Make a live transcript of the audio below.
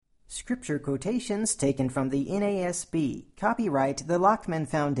Scripture quotations taken from the NASB. Copyright the Lockman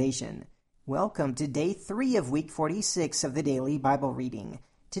Foundation. Welcome to Day 3 of Week 46 of the Daily Bible Reading.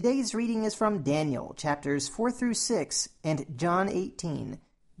 Today's reading is from Daniel, chapters 4 through 6, and John 18.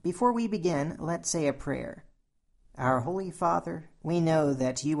 Before we begin, let's say a prayer. Our Holy Father, we know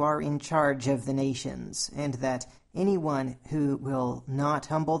that you are in charge of the nations, and that anyone who will not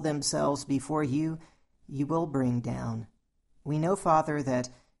humble themselves before you, you will bring down. We know, Father, that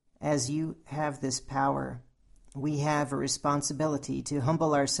as you have this power, we have a responsibility to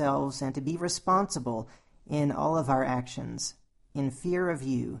humble ourselves and to be responsible in all of our actions, in fear of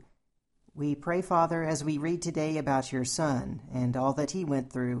you. We pray, Father, as we read today about your Son and all that he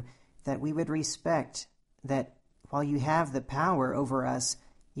went through, that we would respect that while you have the power over us,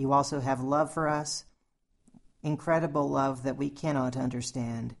 you also have love for us, incredible love that we cannot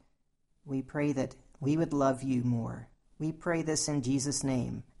understand. We pray that we would love you more. We pray this in Jesus'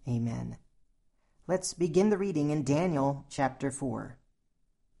 name. Amen. Let's begin the reading in Daniel chapter 4.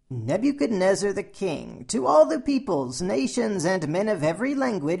 Nebuchadnezzar the king, to all the peoples, nations, and men of every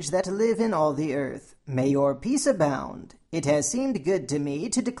language that live in all the earth, may your peace abound. It has seemed good to me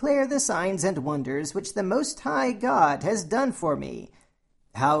to declare the signs and wonders which the Most High God has done for me.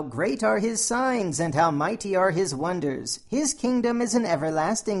 How great are his signs, and how mighty are his wonders! His kingdom is an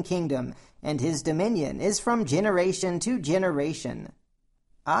everlasting kingdom, and his dominion is from generation to generation.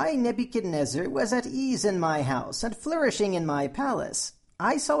 I, Nebuchadnezzar, was at ease in my house, and flourishing in my palace.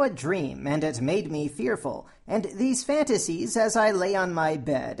 I saw a dream, and it made me fearful, and these fantasies as I lay on my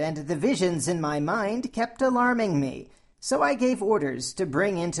bed, and the visions in my mind kept alarming me. So I gave orders to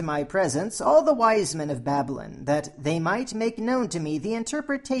bring into my presence all the wise men of Babylon, that they might make known to me the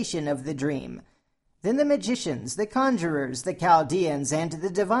interpretation of the dream. Then the magicians, the conjurers, the Chaldeans, and the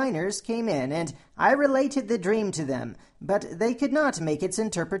diviners came in, and I related the dream to them, but they could not make its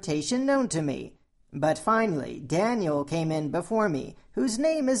interpretation known to me. But finally Daniel came in before me, whose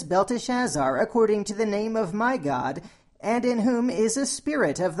name is Belteshazzar, according to the name of my God, and in whom is a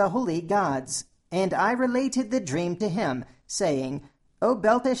spirit of the holy gods. And I related the dream to him, saying, O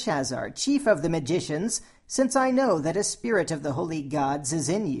Belteshazzar, chief of the magicians, since I know that a spirit of the holy gods is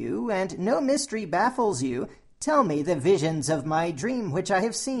in you, and no mystery baffles you, tell me the visions of my dream which I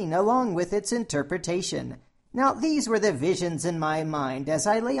have seen, along with its interpretation. Now these were the visions in my mind as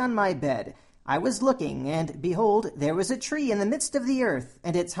I lay on my bed. I was looking, and behold, there was a tree in the midst of the earth,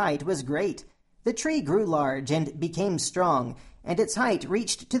 and its height was great. The tree grew large and became strong, and its height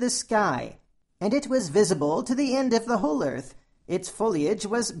reached to the sky, and it was visible to the end of the whole earth. Its foliage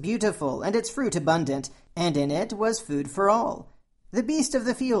was beautiful, and its fruit abundant, and in it was food for all. The beasts of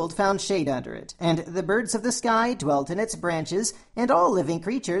the field found shade under it, and the birds of the sky dwelt in its branches, and all living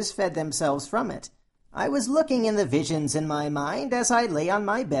creatures fed themselves from it. I was looking in the visions in my mind as I lay on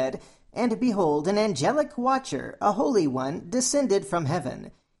my bed, and behold, an angelic watcher, a holy one, descended from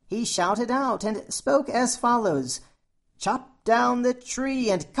heaven. He shouted out and spoke as follows, Chop down the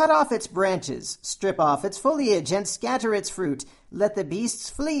tree and cut off its branches, strip off its foliage and scatter its fruit. Let the beasts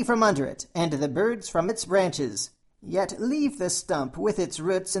flee from under it, and the birds from its branches. Yet leave the stump with its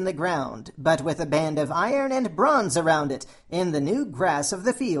roots in the ground, but with a band of iron and bronze around it, in the new grass of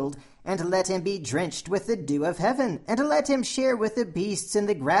the field, and let him be drenched with the dew of heaven, and let him share with the beasts in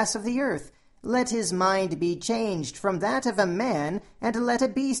the grass of the earth. Let his mind be changed from that of a man, and let a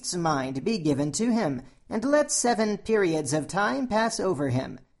beast's mind be given to him, and let 7 periods of time pass over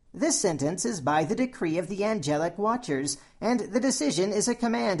him. This sentence is by the decree of the angelic watchers, and the decision is a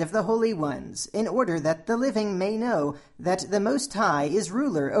command of the holy ones, in order that the living may know that the Most High is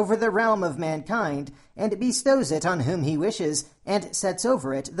ruler over the realm of mankind, and bestows it on whom he wishes, and sets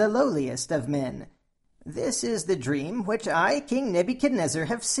over it the lowliest of men. This is the dream which I, King Nebuchadnezzar,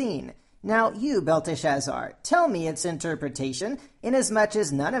 have seen. Now you, Belteshazzar, tell me its interpretation, inasmuch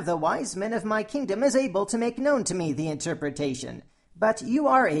as none of the wise men of my kingdom is able to make known to me the interpretation. But you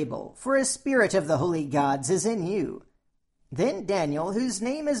are able, for a spirit of the holy gods is in you. Then Daniel, whose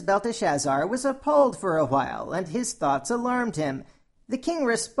name is Belteshazzar, was appalled for a while, and his thoughts alarmed him. The king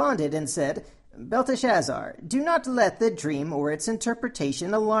responded and said, Belteshazzar, do not let the dream or its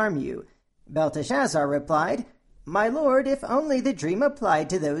interpretation alarm you. Belteshazzar replied, My lord, if only the dream applied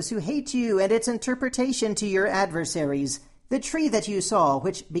to those who hate you, and its interpretation to your adversaries. The tree that you saw,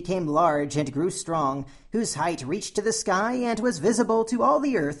 which became large and grew strong, whose height reached to the sky and was visible to all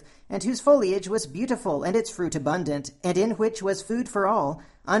the earth, and whose foliage was beautiful and its fruit abundant, and in which was food for all,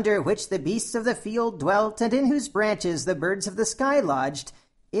 under which the beasts of the field dwelt, and in whose branches the birds of the sky lodged,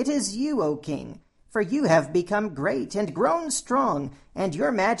 it is you, O king. For you have become great and grown strong, and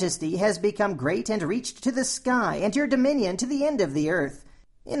your majesty has become great and reached to the sky, and your dominion to the end of the earth.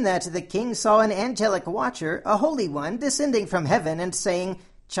 In that the king saw an angelic watcher, a holy one, descending from heaven and saying,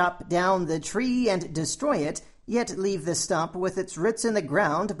 "Chop down the tree and destroy it, yet leave the stump with its roots in the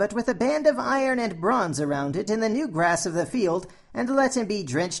ground, but with a band of iron and bronze around it in the new grass of the field, and let him be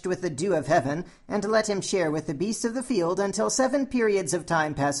drenched with the dew of heaven, and let him share with the beasts of the field until 7 periods of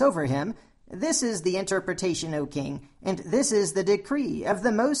time pass over him. This is the interpretation, O king, and this is the decree of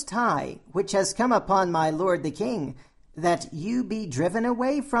the Most High, which has come upon my lord the king, that you be driven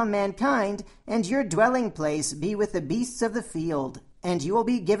away from mankind, and your dwelling place be with the beasts of the field. And you will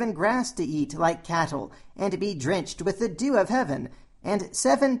be given grass to eat like cattle, and be drenched with the dew of heaven. And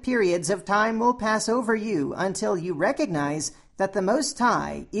 7 periods of time will pass over you until you recognize that the Most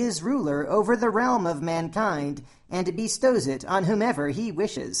High is ruler over the realm of mankind, and bestows it on whomever he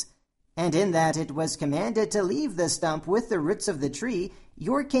wishes. And in that it was commanded to leave the stump with the roots of the tree,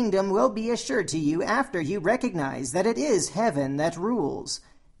 your kingdom will be assured to you after you recognize that it is heaven that rules.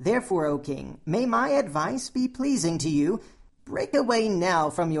 Therefore, O king, may my advice be pleasing to you. Break away now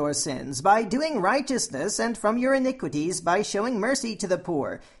from your sins by doing righteousness, and from your iniquities by showing mercy to the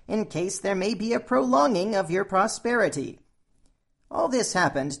poor, in case there may be a prolonging of your prosperity." All this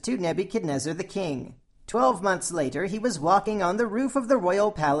happened to Nebuchadnezzar the king. 12 months later he was walking on the roof of the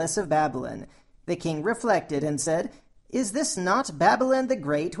royal palace of Babylon. The king reflected and said, "Is this not Babylon the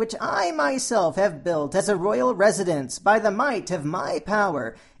Great, which I myself have built as a royal residence by the might of my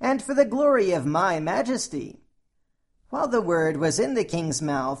power, and for the glory of my majesty?" While the word was in the king's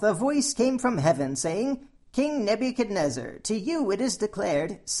mouth, a voice came from heaven, saying, "King Nebuchadnezzar, to you it is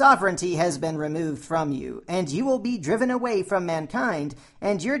declared, sovereignty has been removed from you, and you will be driven away from mankind,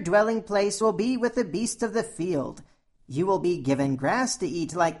 and your dwelling place will be with the beasts of the field. You will be given grass to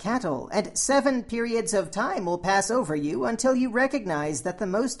eat like cattle, and 7 periods of time will pass over you until you recognize that the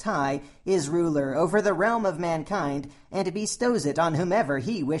Most High is ruler over the realm of mankind, and bestows it on whomever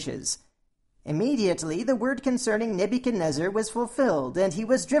he wishes." Immediately the word concerning Nebuchadnezzar was fulfilled, and he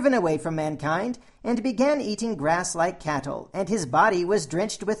was driven away from mankind, and began eating grass like cattle, and his body was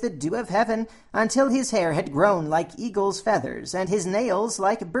drenched with the dew of heaven, until his hair had grown like eagle's feathers, and his nails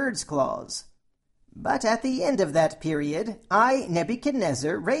like bird's claws. But at the end of that period, I,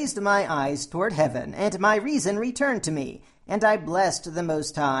 Nebuchadnezzar, raised my eyes toward heaven, and my reason returned to me, and I blessed the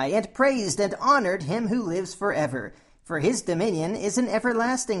Most High, and praised and honored him who lives forever. For his dominion is an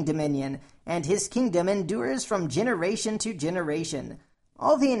everlasting dominion, and his kingdom endures from generation to generation.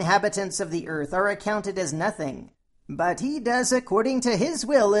 All the inhabitants of the earth are accounted as nothing. But he does according to his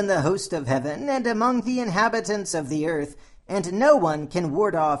will in the host of heaven and among the inhabitants of the earth, and no one can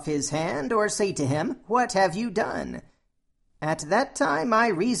ward off his hand or say to him, "What have you done?" At that time my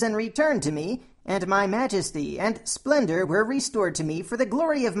reason returned to me, and my majesty and splendor were restored to me for the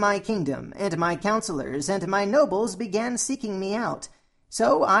glory of my kingdom, and my counselors and my nobles began seeking me out.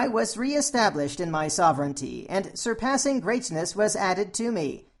 So I was re-established in my sovereignty, and surpassing greatness was added to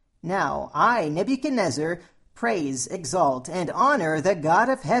me. Now I, Nebuchadnezzar, praise, exalt, and honor the God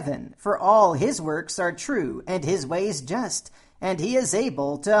of heaven, for all his works are true, and his ways just, and he is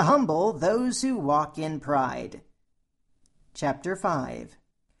able to humble those who walk in pride. Chapter 5.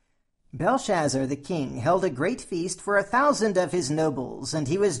 Belshazzar the king held a great feast for 1,000 of his nobles, and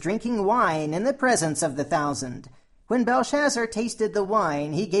he was drinking wine in the presence of the 1,000. When Belshazzar tasted the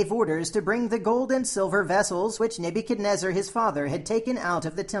wine, he gave orders to bring the gold and silver vessels which Nebuchadnezzar his father had taken out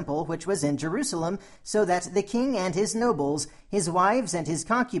of the temple which was in Jerusalem, so that the king and his nobles, his wives and his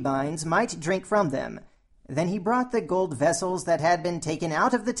concubines, might drink from them. Then he brought the gold vessels that had been taken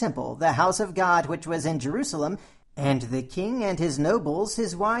out of the temple, the house of God which was in Jerusalem, and the king and his nobles,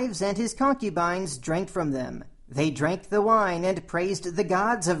 his wives, and his concubines drank from them. They drank the wine and praised the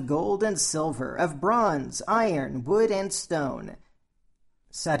gods of gold and silver, of bronze, iron, wood, and stone.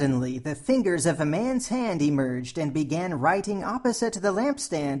 Suddenly the fingers of a man's hand emerged and began writing opposite the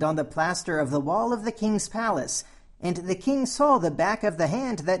lampstand on the plaster of the wall of the king's palace, and the king saw the back of the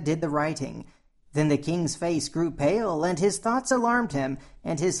hand that did the writing. Then the king's face grew pale, and his thoughts alarmed him,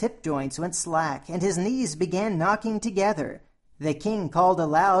 and his hip joints went slack, and his knees began knocking together. The king called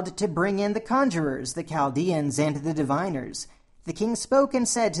aloud to bring in the conjurers, the Chaldeans, and the diviners. The king spoke and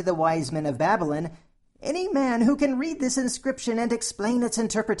said to the wise men of Babylon, "Any man who can read this inscription and explain its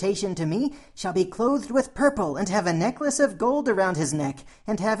interpretation to me shall be clothed with purple, and have a necklace of gold around his neck,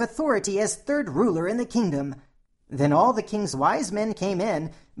 and have authority as third ruler in the kingdom." Then all the king's wise men came in,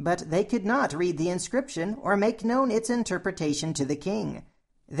 but they could not read the inscription or make known its interpretation to the king.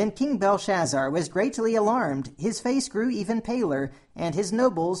 Then King Belshazzar was greatly alarmed, his face grew even paler, and his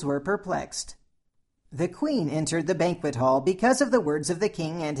nobles were perplexed. The queen entered the banquet hall because of the words of the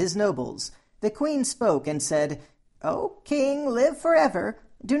king and his nobles. The queen spoke and said, "O king, live forever.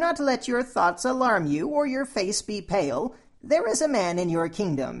 Do not let your thoughts alarm you, or your face be pale. There is a man in your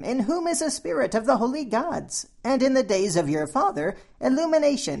kingdom, in whom is a spirit of the holy gods. And in the days of your father,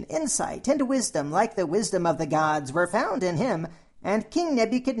 illumination, insight, and wisdom like the wisdom of the gods were found in him. And King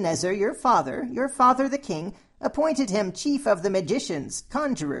Nebuchadnezzar your father the king, appointed him chief of the magicians,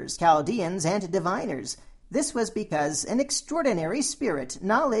 conjurers, Chaldeans, and diviners. This was because an extraordinary spirit,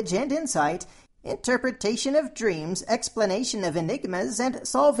 knowledge, and insight, interpretation of dreams, explanation of enigmas, and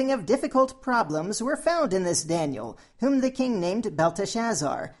solving of difficult problems were found in this Daniel, whom the king named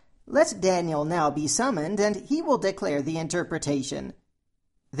Belteshazzar. Let Daniel now be summoned, and he will declare the interpretation.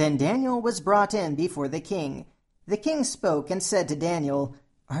 Then Daniel was brought in before the king. The king spoke and said to Daniel,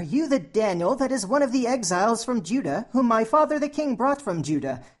 Are you the Daniel that is one of the exiles from Judah, whom my father the king brought from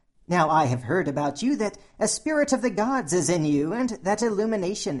Judah? Now I have heard about you that a spirit of the gods is in you, and that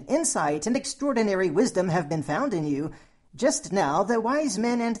illumination, insight, and extraordinary wisdom have been found in you. Just now the wise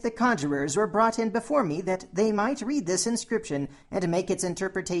men and the conjurers were brought in before me that they might read this inscription and make its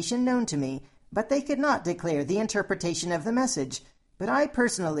interpretation known to me, but they could not declare the interpretation of the message. But I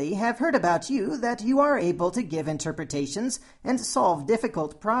personally have heard about you that you are able to give interpretations and solve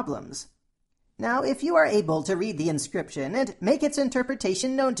difficult problems. Now, if you are able to read the inscription and make its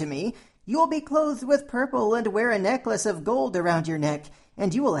interpretation known to me, you will be clothed with purple and wear a necklace of gold around your neck,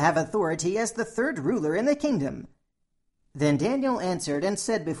 and you will have authority as the third ruler in the kingdom. Then Daniel answered and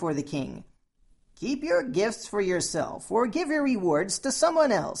said before the king, Keep your gifts for yourself, or give your rewards to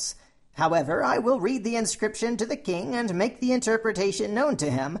someone else. However, I will read the inscription to the king and make the interpretation known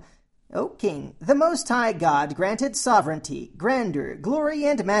to him. O king, the Most High God granted sovereignty, grandeur, glory,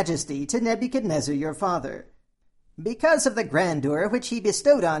 and majesty to Nebuchadnezzar your father. Because of the grandeur which he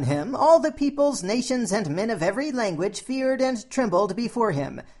bestowed on him, all the peoples, nations, and men of every language feared and trembled before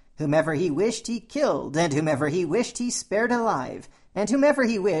him. Whomever he wished he killed, and whomever he wished he spared alive, and whomever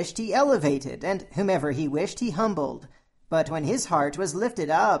he wished he elevated, and whomever he wished he humbled. But when his heart was lifted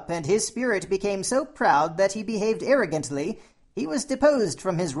up, and his spirit became so proud that he behaved arrogantly, he was deposed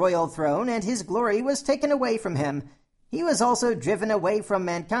from his royal throne, and his glory was taken away from him. He was also driven away from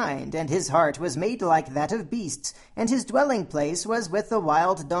mankind, and his heart was made like that of beasts, and his dwelling place was with the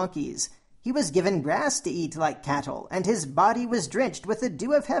wild donkeys. He was given grass to eat like cattle, and his body was drenched with the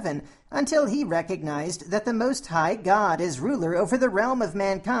dew of heaven, until he recognized that the Most High God is ruler over the realm of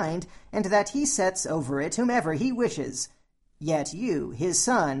mankind, and that he sets over it whomever he wishes. Yet you, his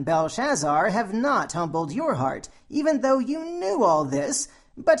son, Belshazzar, have not humbled your heart, even though you knew all this,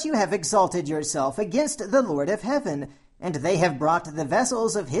 but you have exalted yourself against the Lord of heaven, and they have brought the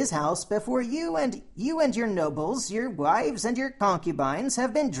vessels of his house before you and your nobles, your wives, and your concubines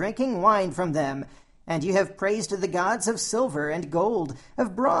have been drinking wine from them, and you have praised the gods of silver and gold,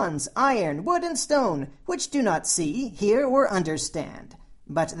 of bronze, iron, wood, and stone, which do not see, hear, or understand.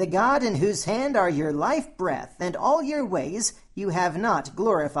 But the God in whose hand are your life breath and all your ways you have not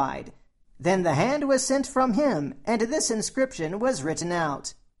glorified. Then the hand was sent from him, and this inscription was written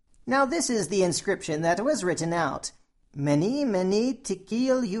out. Now this is the inscription that was written out. Mene, mene,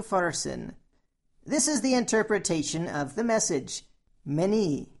 tekel upharsin. This is the interpretation of the message.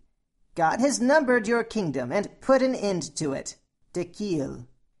 Mene. God has numbered your kingdom and put an end to it. Tekel.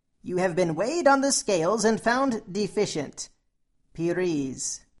 You have been weighed on the scales and found deficient.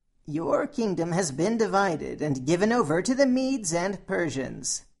 Peres. Your kingdom has been divided and given over to the Medes and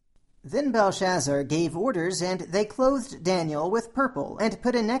Persians. Then Belshazzar gave orders, and they clothed Daniel with purple, and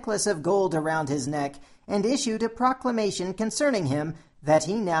put a necklace of gold around his neck, and issued a proclamation concerning him, that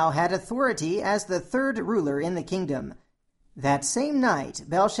he now had authority as the third ruler in the kingdom. That same night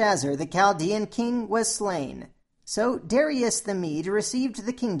Belshazzar the Chaldean king was slain. So Darius the Mede received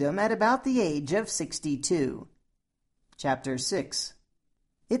the kingdom at about the age of 62. Chapter 6.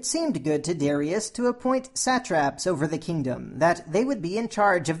 It seemed good to Darius to appoint satraps over the kingdom, that they would be in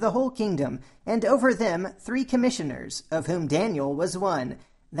charge of the whole kingdom, and over them 3 commissioners, of whom Daniel was one,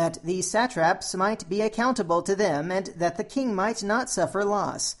 that the satraps might be accountable to them, and that the king might not suffer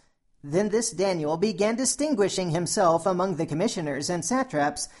loss. Then this Daniel began distinguishing himself among the commissioners and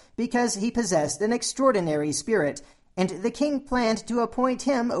satraps, because he possessed an extraordinary spirit, and the king planned to appoint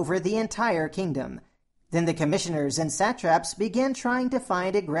him over the entire kingdom. Then the commissioners and satraps began trying to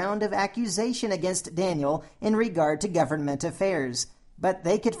find a ground of accusation against Daniel in regard to government affairs. But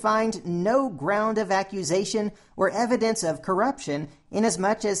they could find no ground of accusation or evidence of corruption,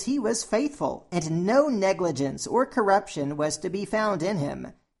 inasmuch as he was faithful, and no negligence or corruption was to be found in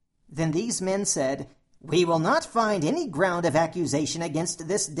him. Then these men said, "We will not find any ground of accusation against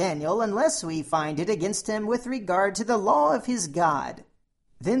this Daniel unless we find it against him with regard to the law of his God."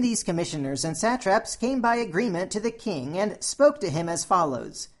 Then these commissioners and satraps came by agreement to the king and spoke to him as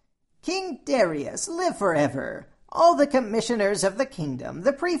follows: "King Darius, live forever! All the commissioners of the kingdom,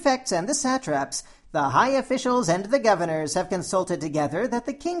 the prefects and the satraps, the high officials and the governors have consulted together that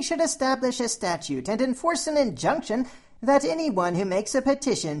the king should establish a statute and enforce an injunction that anyone who makes a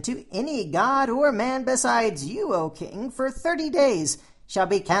petition to any god or man besides you, O king, for 30 days shall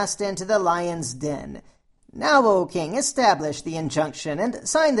be cast into the lion's den. Now, O king, establish the injunction and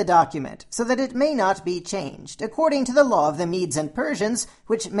sign the document, so that it may not be changed, according to the law of the Medes and Persians,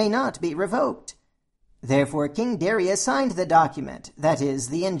 which may not be revoked." Therefore King Darius signed the document, that is,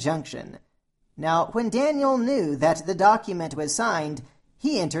 the injunction. Now when Daniel knew that the document was signed,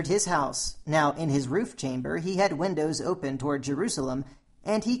 he entered his house. Now in his roof chamber he had windows open toward Jerusalem,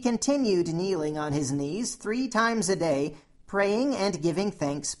 and he continued kneeling on his knees 3 times a day, praying and giving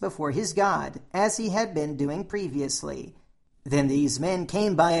thanks before his God, as he had been doing previously. Then these men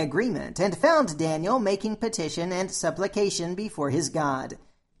came by agreement, and found Daniel making petition and supplication before his God.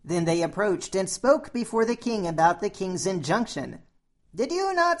 Then they approached and spoke before the king about the king's injunction. "Did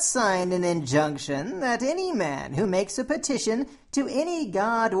you not sign an injunction that any man who makes a petition to any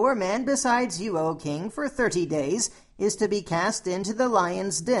god or man besides you, O king, for 30 days is to be cast into the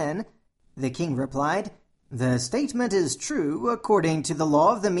lion's den?" The king replied, "The statement is true according to the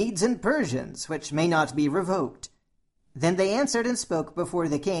law of the Medes and Persians, which may not be revoked." Then they answered and spoke before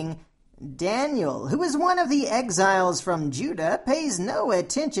the king, "Daniel, who is one of the exiles from Judah, pays no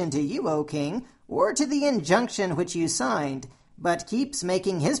attention to you, O king, or to the injunction which you signed, but keeps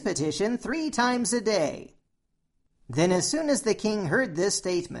making his petition 3 times a day." Then as soon as the king heard this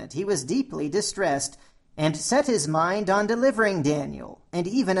statement, he was deeply distressed, and set his mind on delivering Daniel, and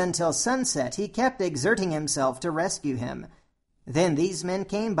even until sunset he kept exerting himself to rescue him. Then these men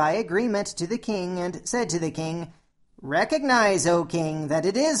came by agreement to the king, and said to the king, "Recognize, O king, that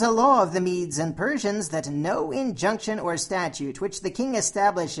it is a law of the Medes and Persians that no injunction or statute which the king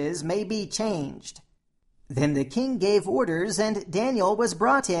establishes may be changed." Then the king gave orders, and Daniel was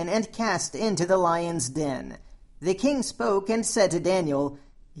brought in and cast into the lion's den. The king spoke and said to Daniel,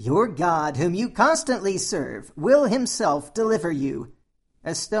 "Your God, whom you constantly serve, will himself deliver you."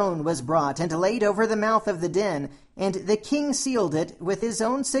 A stone was brought and laid over the mouth of the den, and the king sealed it with his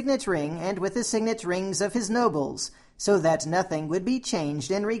own signet ring and with the signet rings of his nobles, so that nothing would be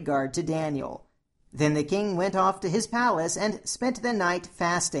changed in regard to Daniel. Then the king went off to his palace and spent the night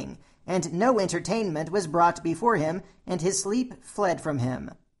fasting, and no entertainment was brought before him, and his sleep fled from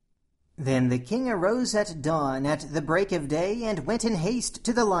him. Then the king arose at dawn at the break of day, and went in haste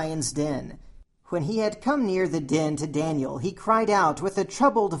to the lion's den. When he had come near the den to Daniel, he cried out with a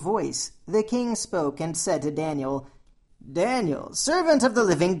troubled voice. The king spoke and said to Daniel, "Daniel, servant of the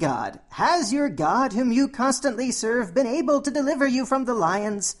living God, has your God, whom you constantly serve, been able to deliver you from the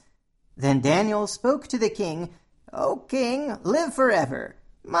lions?" Then Daniel spoke to the king, "O king, live forever.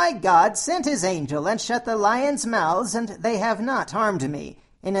 My God sent his angel and shut the lions' mouths, and they have not harmed me,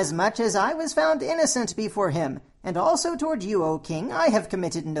 inasmuch as I was found innocent before him, and also toward you, O king, I have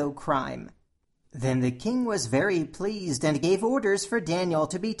committed no crime." Then the king was very pleased, and gave orders for Daniel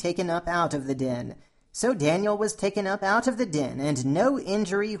to be taken up out of the den. So Daniel was taken up out of the den, and no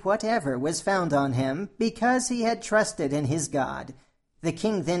injury whatever was found on him, because he had trusted in his God. The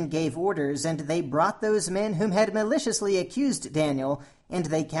king then gave orders, and they brought those men whom had maliciously accused Daniel, and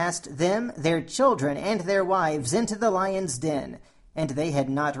they cast them, their children, and their wives into the lion's den. And they had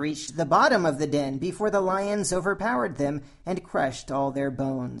not reached the bottom of the den before the lions overpowered them, and crushed all their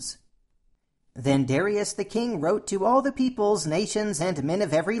bones. Then Darius the king wrote to all the peoples, nations, and men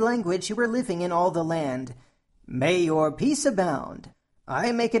of every language who were living in all the land, "May your peace abound.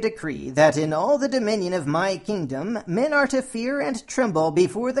 I make a decree that in all the dominion of my kingdom men are to fear and tremble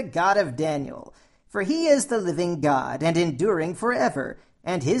before the God of Daniel. For he is the living God, and enduring forever,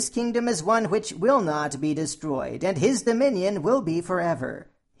 and his kingdom is one which will not be destroyed, and his dominion will be forever.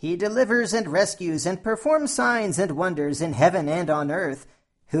 He delivers and rescues and performs signs and wonders in heaven and on earth,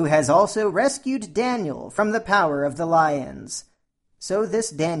 who has also rescued Daniel from the power of the lions." So this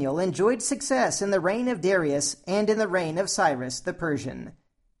Daniel enjoyed success in the reign of Darius and in the reign of Cyrus the Persian.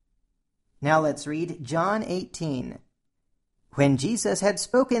 Now let's read John 18. When Jesus had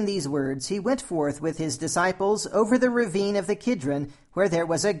spoken these words, he went forth with his disciples over the ravine of the Kidron, where there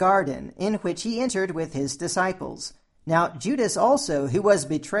was a garden, in which he entered with his disciples. Now Judas also, who was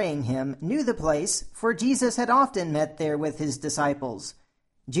betraying him, knew the place, for Jesus had often met there with his disciples.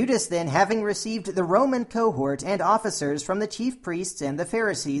 Judas then, having received the Roman cohort and officers from the chief priests and the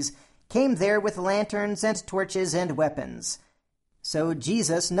Pharisees, came there with lanterns and torches and weapons. So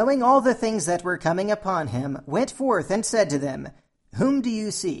Jesus, knowing all the things that were coming upon him, went forth and said to them, "Whom do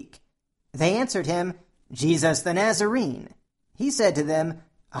you seek?" They answered him, "Jesus the Nazarene." He said to them,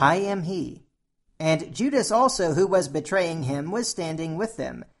 "I am he." And Judas also, who was betraying him, was standing with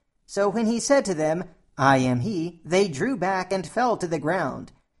them. So when he said to them, "I am he," they drew back and fell to the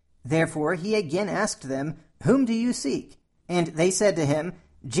ground. Therefore he again asked them, "Whom do you seek?" And they said to him,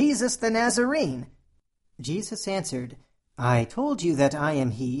 "Jesus the Nazarene." Jesus answered, "I told you that I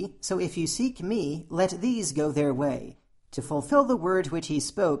am he, so if you seek me, let these go their way. To fulfill the word which he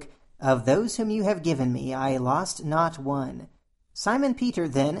spoke, of those whom you have given me, I lost not one." Simon Peter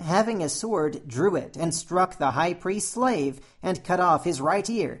then, having a sword, drew it, and struck the high priest's slave, and cut off his right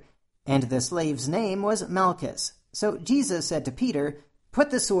ear. And the slave's name was Malchus. So Jesus said to Peter,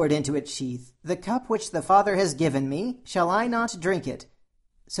 "Put the sword into its sheath. The cup which the Father has given me, shall I not drink it?"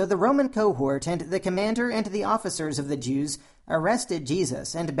 So the Roman cohort and the commander and the officers of the Jews arrested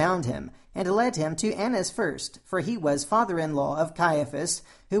Jesus and bound him, and led him to Annas first, for he was father-in-law of Caiaphas,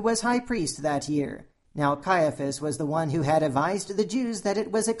 who was high priest that year. Now Caiaphas was the one who had advised the Jews that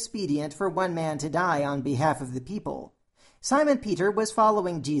it was expedient for one man to die on behalf of the people. Simon Peter was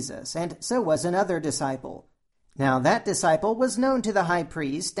following Jesus, and so was another disciple. Now that disciple was known to the high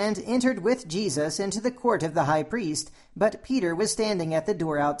priest, and entered with Jesus into the court of the high priest, but Peter was standing at the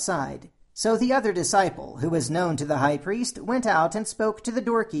door outside. So the other disciple, who was known to the high priest, went out and spoke to the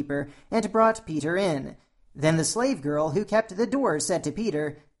doorkeeper, and brought Peter in. Then the slave girl who kept the door said to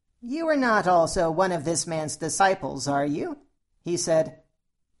Peter, "You are not also one of this man's disciples, are you?" He said,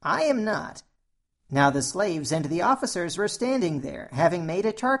 "I am not." Now the slaves and the officers were standing there, having made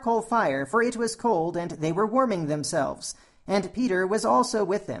a charcoal fire, for it was cold, and they were warming themselves. And Peter was also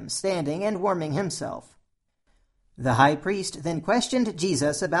with them, standing and warming himself. The high priest then questioned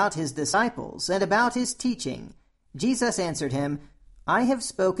Jesus about his disciples, and about his teaching. Jesus answered him, "I have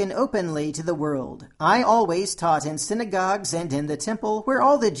spoken openly to the world. I always taught in synagogues and in the temple, where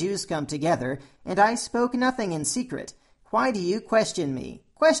all the Jews come together, and I spoke nothing in secret. Why do you question me?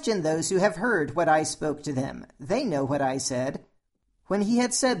 Question those who have heard what I spoke to them. They know what I said." When he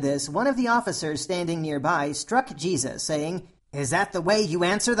had said this, one of the officers standing nearby struck Jesus, saying, "Is that the way you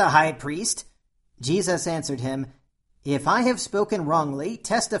answer the high priest?" Jesus answered him, "If I have spoken wrongly,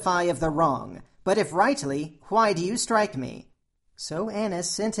 testify of the wrong. But if rightly, why do you strike me?" So Annas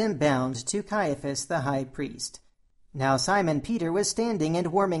sent him bound to Caiaphas the high priest. Now Simon Peter was standing and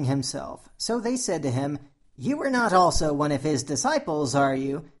warming himself. So they said to him, "You are not also one of his disciples, are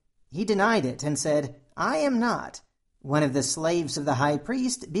you?" He denied it and said, "I am not." One of the slaves of the high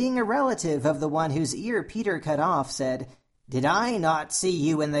priest, being a relative of the one whose ear Peter cut off, said, "Did I not see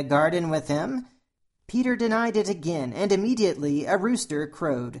you in the garden with him?" Peter denied it again, and immediately a rooster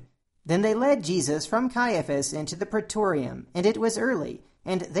crowed. Then they led Jesus from Caiaphas into the praetorium, and it was early,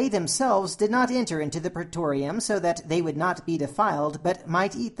 and they themselves did not enter into the praetorium, so that they would not be defiled, but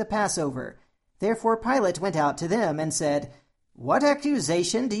might eat the Passover. Therefore Pilate went out to them and said, "What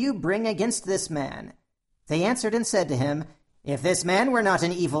accusation do you bring against this man?" They answered and said to him, "If this man were not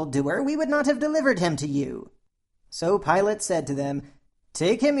an evildoer, we would not have delivered him to you." So Pilate said to them,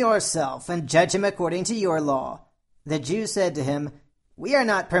 "Take him yourself, and judge him according to your law." The Jews said to him, "We are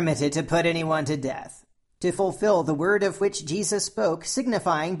not permitted to put anyone to death," to fulfill the word of which Jesus spoke,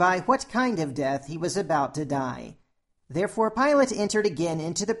 signifying by what kind of death he was about to die. Therefore Pilate entered again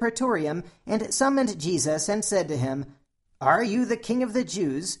into the praetorium, and summoned Jesus, and said to him, "Are you the king of the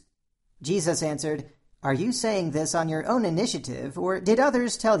Jews?" Jesus answered, "Are you saying this on your own initiative, or did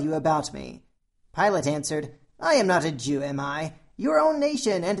others tell you about me?" Pilate answered, "I am not a Jew, am I? Your own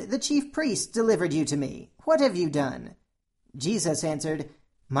nation and the chief priests delivered you to me. What have you done?" Jesus answered,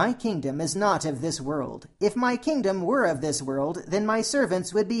 "My kingdom is not of this world. If my kingdom were of this world, then my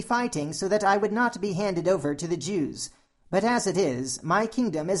servants would be fighting so that I would not be handed over to the Jews. But as it is, my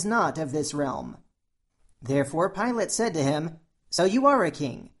kingdom is not of this realm." Therefore Pilate said to him, "So you are a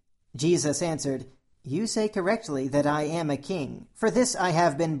king?" Jesus answered, "You say correctly that I am a king. For this I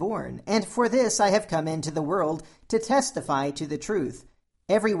have been born, and for this I have come into the world, to testify to the truth.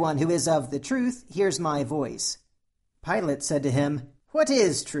 Everyone who is of the truth hears my voice." Pilate said to him, "What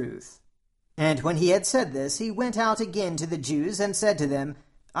is truth?" And when he had said this, he went out again to the Jews and said to them,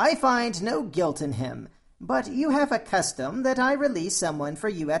 "I find no guilt in him. But you have a custom that I release someone for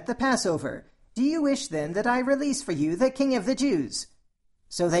you at the Passover. Do you wish then that I release for you the King of the Jews?"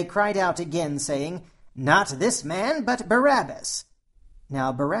 So they cried out again, saying, "Not this man, but Barabbas."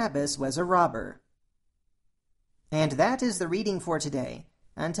 Now Barabbas was a robber. And that is the reading for today.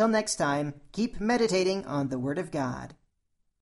 Until next time, keep meditating on the Word of God.